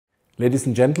Ladies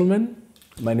and gentlemen,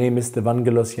 my name is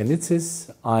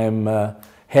E.Ginannitsis. I'm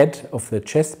head of the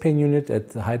chest pain unit at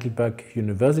the Heidelberg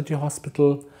University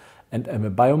Hospital, and I'm a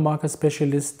biomarker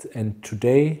specialist. And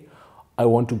today I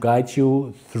want to guide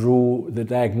you through the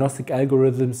diagnostic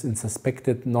algorithms in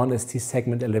suspected non-ST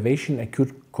segment elevation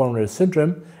acute coronary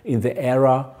syndrome in the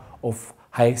era of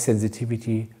high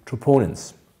sensitivity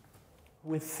troponins.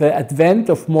 With the advent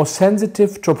of more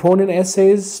sensitive troponin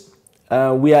assays,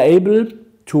 we are able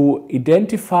to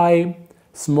identify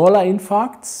smaller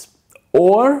infarcts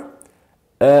or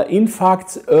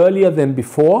infarcts earlier than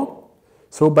before.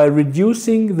 So by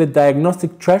reducing the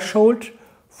diagnostic threshold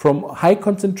from high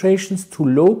concentrations to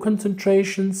low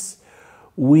concentrations,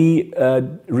 we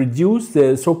reduce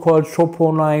the so-called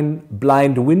troponin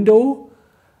blind window,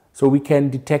 so we can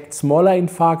detect smaller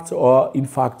infarcts or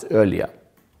infarcts earlier.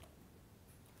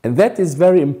 And that is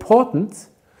very important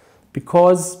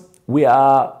because we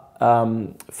are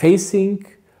facing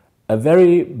a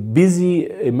very busy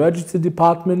emergency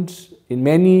department in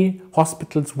many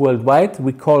hospitals worldwide.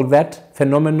 We call that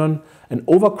phenomenon an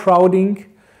overcrowding.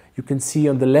 You can see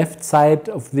on the left side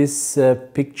of this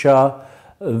picture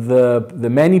the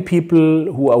many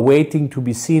people who are waiting to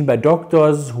be seen by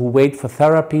doctors, who wait for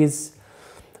therapies.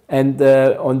 And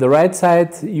on the right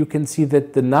side, you can see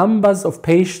that the numbers of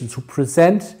patients who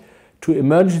present to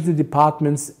emergency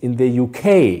departments in the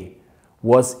UK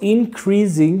was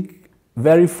increasing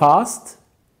very fast,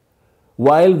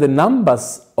 while the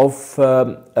numbers of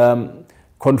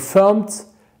confirmed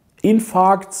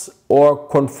infarcts or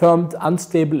confirmed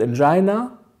unstable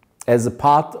angina as a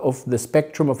part of the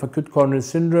spectrum of acute coronary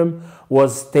syndrome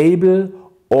was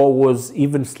stable or was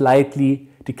even slightly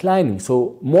declining.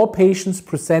 So more patients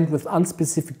present with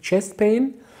unspecific chest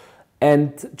pain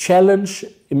and challenge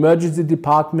emergency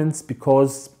departments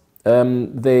because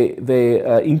they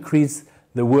increase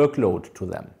the workload to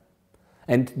them.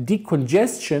 And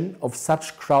decongestion of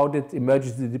such crowded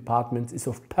emergency departments is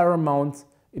of paramount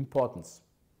importance.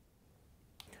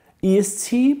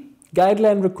 ESC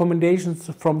guideline recommendations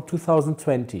from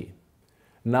 2020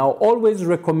 now always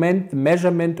recommend the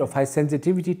measurement of high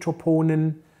sensitivity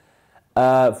troponin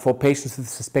for patients with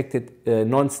suspected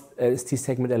non-ST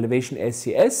segment elevation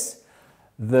SCS.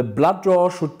 The blood draw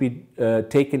should be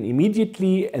taken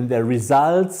immediately and the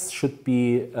results should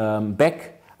be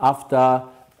back after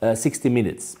 60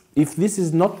 minutes. If this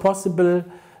is not possible,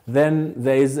 then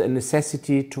there is a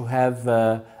necessity to have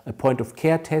a point of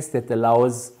care test that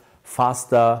allows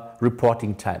faster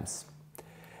reporting times.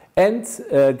 And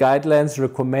guidelines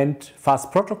recommend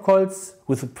fast protocols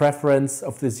with a preference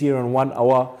of the 0 and 1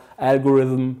 hour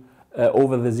algorithm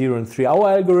over the 0 and 3 hour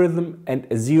algorithm, and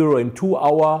a 0 and 2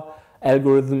 hour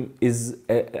algorithm is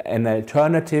an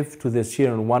alternative to the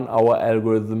 0 and 1 hour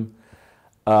algorithm.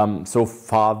 So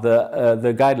far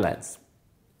the guidelines.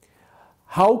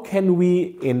 How can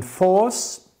we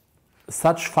enforce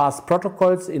such fast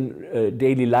protocols in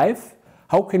daily life?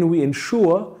 How can we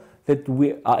ensure that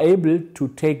we are able to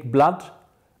take blood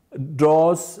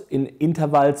draws in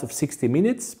intervals of 60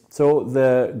 minutes? So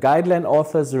the guideline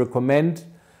authors recommend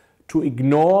to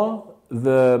ignore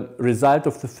the result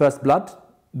of the first blood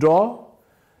draw,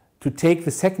 to take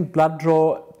the second blood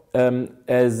draw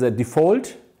as a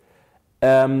default,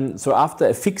 so after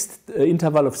a fixed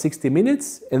interval of 60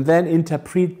 minutes, and then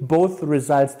interpret both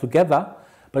results together.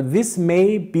 But this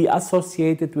may be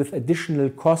associated with additional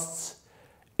costs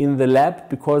in the lab,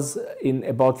 because in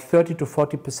about 30 to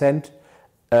 40%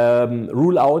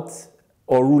 rule out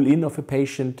or rule in of a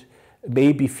patient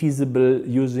may be feasible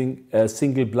using a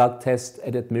single blood test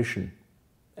at admission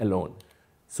alone.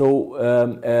 So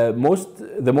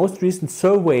the most recent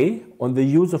survey on the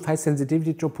use of high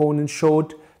sensitivity troponin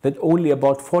showed that only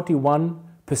about 41%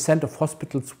 of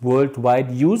hospitals worldwide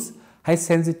use high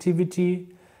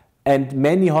sensitivity, and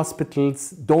many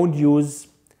hospitals don't use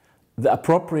the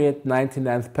appropriate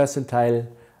 99th percentile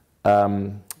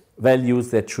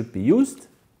values that should be used.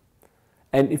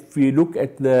 And if we look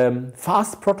at the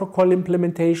fast protocol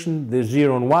implementation, the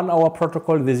 0 and 1 hour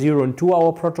protocol, the 0 and 2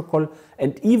 hour protocol,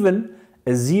 and even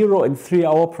a 0 and 3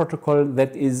 hour protocol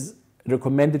that is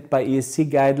recommended by ESC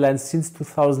guidelines since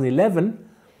 2011,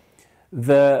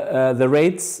 the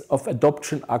rates of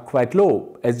adoption are quite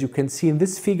low. As you can see in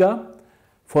this figure,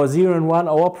 for 0 and 1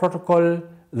 hour protocol,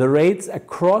 the rates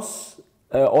across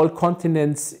all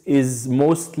continents is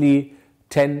mostly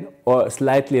 10 or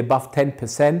slightly above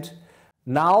 10%.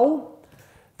 Now,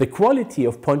 the quality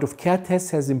of point of care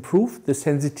tests has improved, the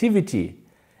sensitivity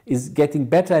is getting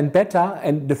better and better,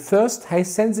 and the first high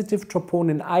sensitive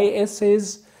troponin I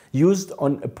assays used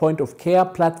on a point of care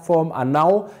platform are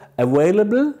now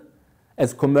available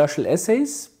as commercial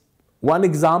assays. One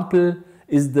example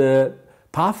is the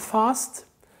PATHFAST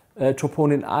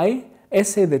troponin I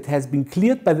assay that has been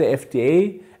cleared by the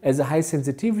FDA as a high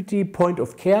sensitivity point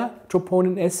of care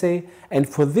troponin assay. And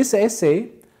for this assay,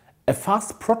 a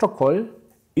fast protocol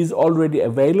is already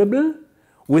available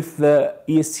with the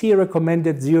ESC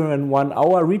recommended 0 and 1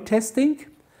 hour retesting.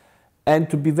 And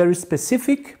to be very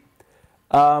specific,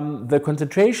 the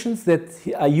concentrations that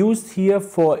are used here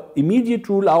for immediate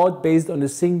rule out based on a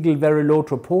single very low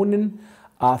troponin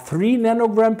are 3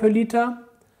 nanogram per liter.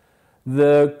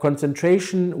 The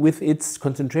concentration with its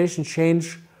concentration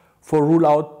change for rule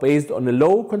out based on a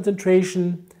low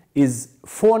concentration is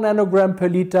 4 nanogram per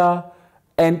liter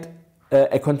and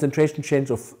a concentration change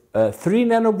of 3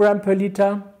 nanogram per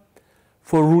liter.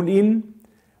 For rule in,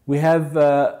 we have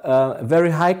a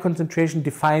very high concentration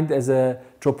defined as a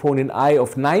troponin I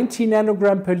of 90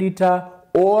 nanogram per liter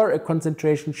or a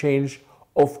concentration change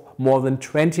of more than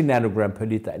 20 nanogram per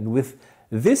liter. And with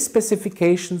these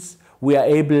specifications, we are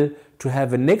able to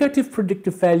have a negative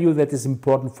predictive value that is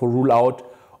important for rule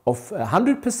out of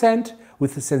 100%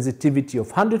 with a sensitivity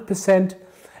of 100%,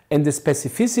 and the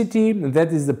specificity, and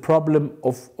that is the problem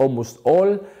of almost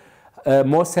all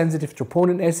more sensitive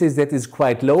troponin assays, that is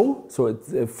quite low, so it's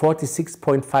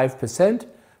 46.5%.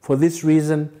 For this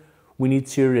reason, we need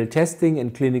serial testing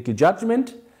and clinical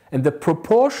judgment, and the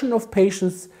proportion of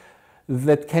patients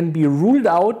that can be ruled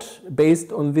out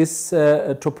based on this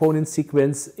troponin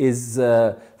sequence is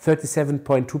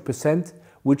 37.2%,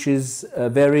 which is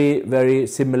very, very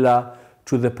similar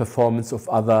to the performance of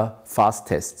other fast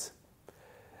tests.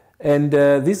 And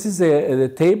this is a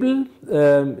table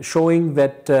showing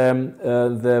that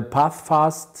the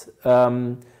PATHFAST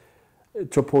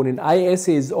troponin I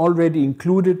assay is already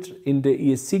included in the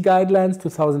ESC guidelines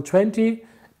 2020,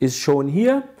 is shown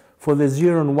here. For the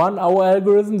 0 and 1 hour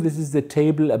algorithm, this is the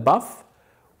table above.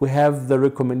 We have the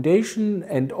recommendation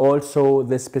and also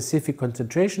the specific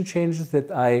concentration changes that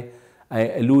I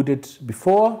alluded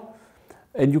before.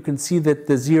 And you can see that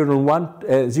the 0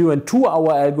 and 2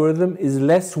 hour algorithm is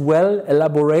less well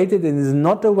elaborated and is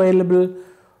not available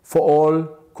for all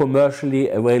commercially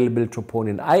available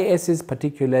troponin I assays.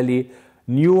 Particularly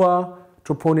newer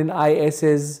troponin I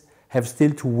assays have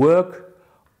still to work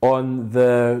on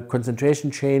the concentration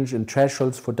change and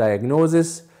thresholds for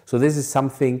diagnosis. So this is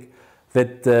something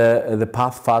that the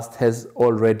PATHFAST has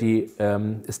already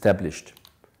established.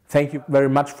 Thank you very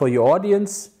much for your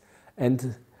audience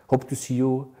and hope to see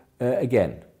you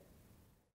again.